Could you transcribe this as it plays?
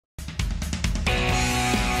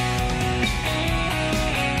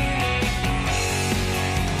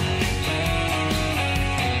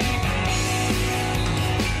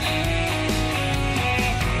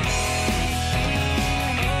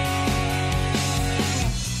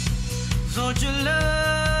your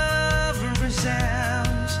love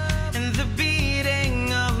resounds in the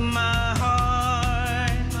beating of my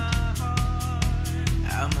heart.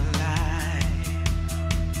 I'm alive.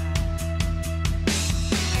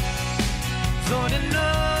 For to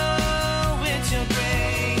know it's your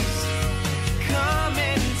grace, come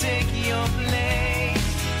and take your place.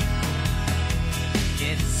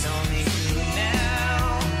 It's only you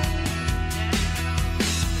now.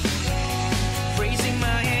 Raising my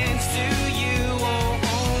hands to you, oh,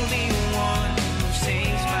 only one who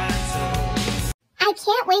saves my soul. I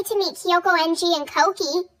can't wait to meet Kyoko Ng and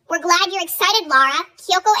Kokie. We're glad you're excited, Laura.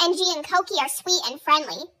 Kyoko Ng and Kokie are sweet and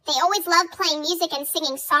friendly. They always love playing music and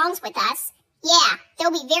singing songs with us. Yeah,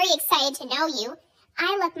 they'll be very excited to know you.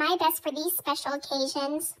 I look my best for these special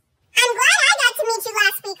occasions. I'm glad I got to meet you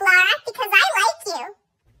last week, Laura, because I like you.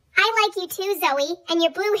 I like you too, Zoe, and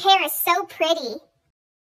your blue hair is so pretty.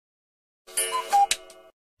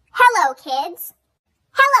 Hello, kids.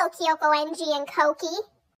 Hello, Kyoko Ng and Kokie.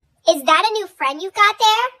 Is that a new friend you've got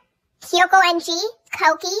there? Kyoko Ng,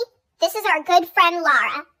 Kokie, this is our good friend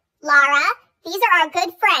Laura. Laura, these are our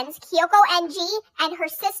good friends Kyoko Ng and her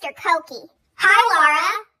sister Kokie. Hi,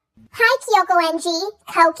 Laura. Hi, Kyoko Ng,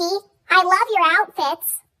 Kokie. I love your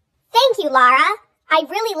outfits. Thank you, Laura. I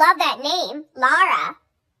really love that name, Laura.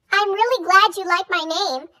 I'm really glad you like my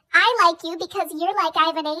name. I like you because you're like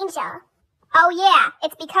Ivan Angel. Oh yeah,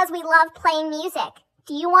 it's because we love playing music.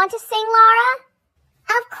 Do you want to sing, Laura?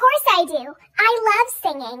 Of course I do. I love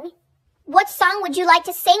singing. What song would you like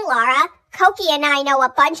to sing, Laura? Kokie and I know a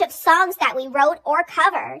bunch of songs that we wrote or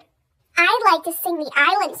covered. I'd like to sing the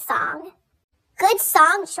Island Song. Good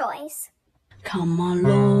song choice. Come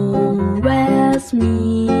along with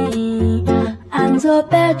me, and the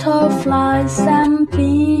butterflies and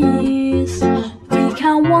bees. We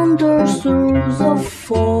can wander through the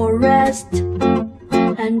forest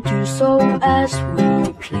and do so as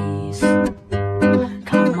we please.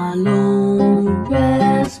 Come along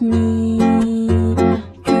with me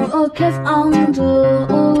to a cave under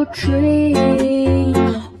a tree.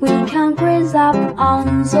 We can graze up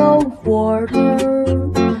on the water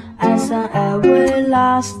as an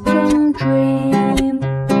everlasting dream.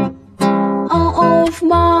 All of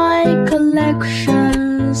my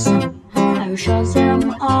collections, I share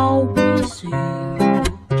them all with you.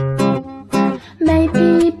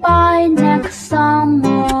 Maybe by next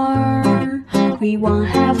summer, we won't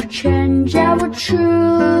have changed our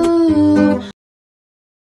true.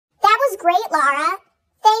 That was great, Laura.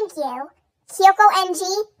 Thank you. Kyoko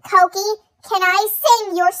Ng, Kokie, can I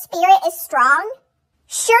sing Your Spirit is Strong?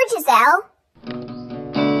 Sure, Jaeselle.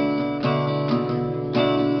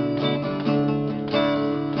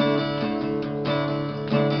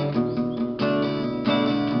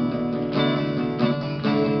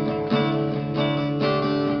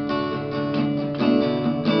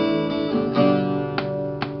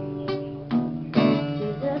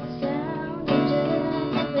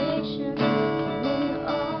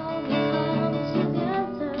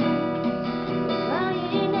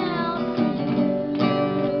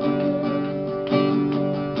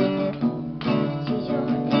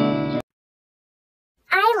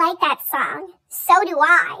 I like that song. So do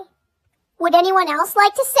I. Would anyone else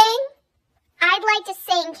like to sing? I'd like to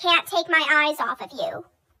sing Can't Take My Eyes Off of You.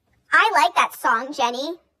 I like that song,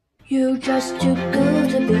 Jenny. You're just too good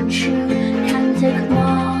to be true. Can't take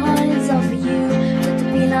my eyes off you.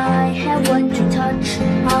 Could be like heaven to touch.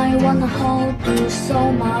 I wanna hold you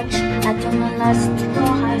so much. I don't know last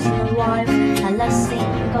door has arrived. And let's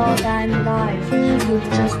sing all time life. You're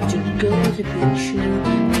just too good to be true.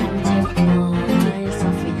 Can't take my eyes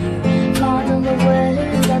off you. Pardon the way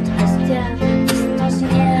that I stand. There's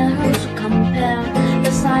nothing else to compare.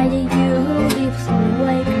 Beside you, lips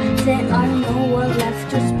awake. Then I know what left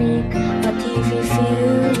to speak. But if you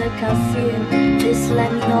feel like I feel, please let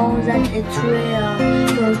me know that it's real.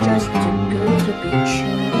 You're just too good to be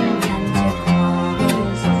true. Can't take my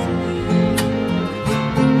eyes off you.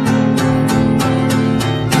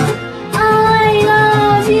 I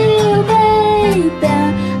love you, baby,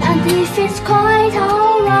 and if it's quite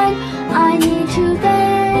alright, I need you,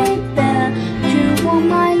 baby, to warm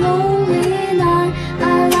my lonely night.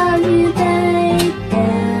 I love you, baby.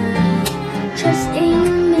 Trust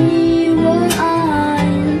in me when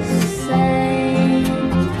I say,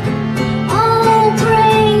 oh,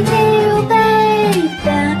 pretty baby,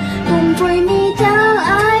 don't bring me down,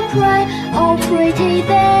 I pray. Oh, pretty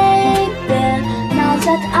baby, now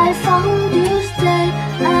that I found you, stay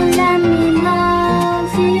and let me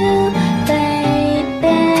love you,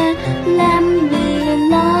 baby, let me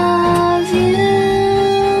love you.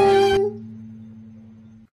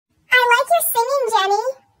 I like your singing, Jenny.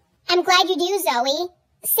 I'm glad you do, Zoe.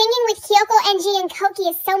 Singing with Kyoko, NG, and Kokie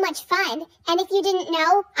is so much fun. And if you didn't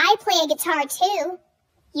know, I play a guitar too.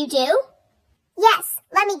 You do? Yes,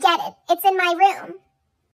 let me get it. It's in my room.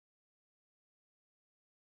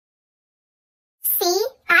 See,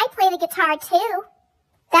 I play the guitar too.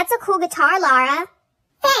 That's a cool guitar, Lara.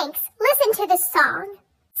 Thanks. Listen to this song.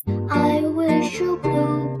 I wish you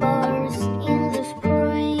bluebirds in the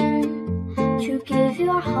spring to give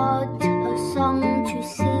your heart a song to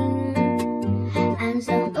sing, and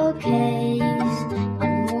then a kiss,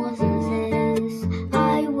 and more than this,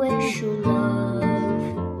 I wish you love.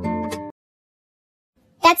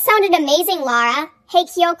 That sounded amazing, Lara. Hey,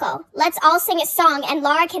 Kyoko, let's all sing a song and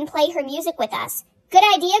Lara can play her music with us. Good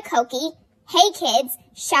idea, Kokie. Hey, kids,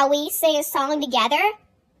 shall we sing a song together?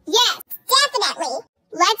 Yes, definitely.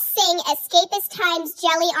 Let's sing Escapist Times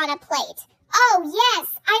Jelly on a Plate. Oh, yes,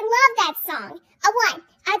 I love that song. A 1,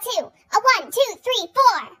 a 2, a 1, 2, 3,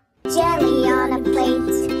 4. Jelly on a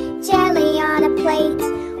plate, jelly on a plate.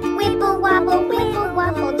 Wibble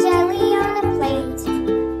wobble, jelly on a plate.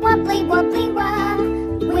 Wobbly wobbly wob,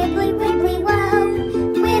 wibbly wibbly wob.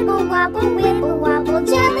 Wibble wobble,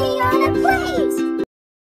 jelly on a plate.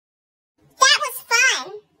 That was fun.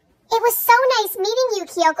 It was so nice meeting you,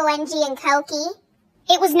 Kyoko, NG, and Kokie.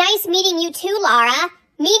 It was nice meeting you too, Lara.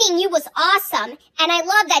 Meeting you was awesome, and I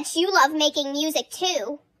love that you love making music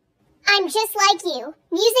too. I'm just like you.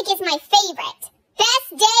 Music is my favorite.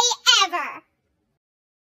 Best day ever!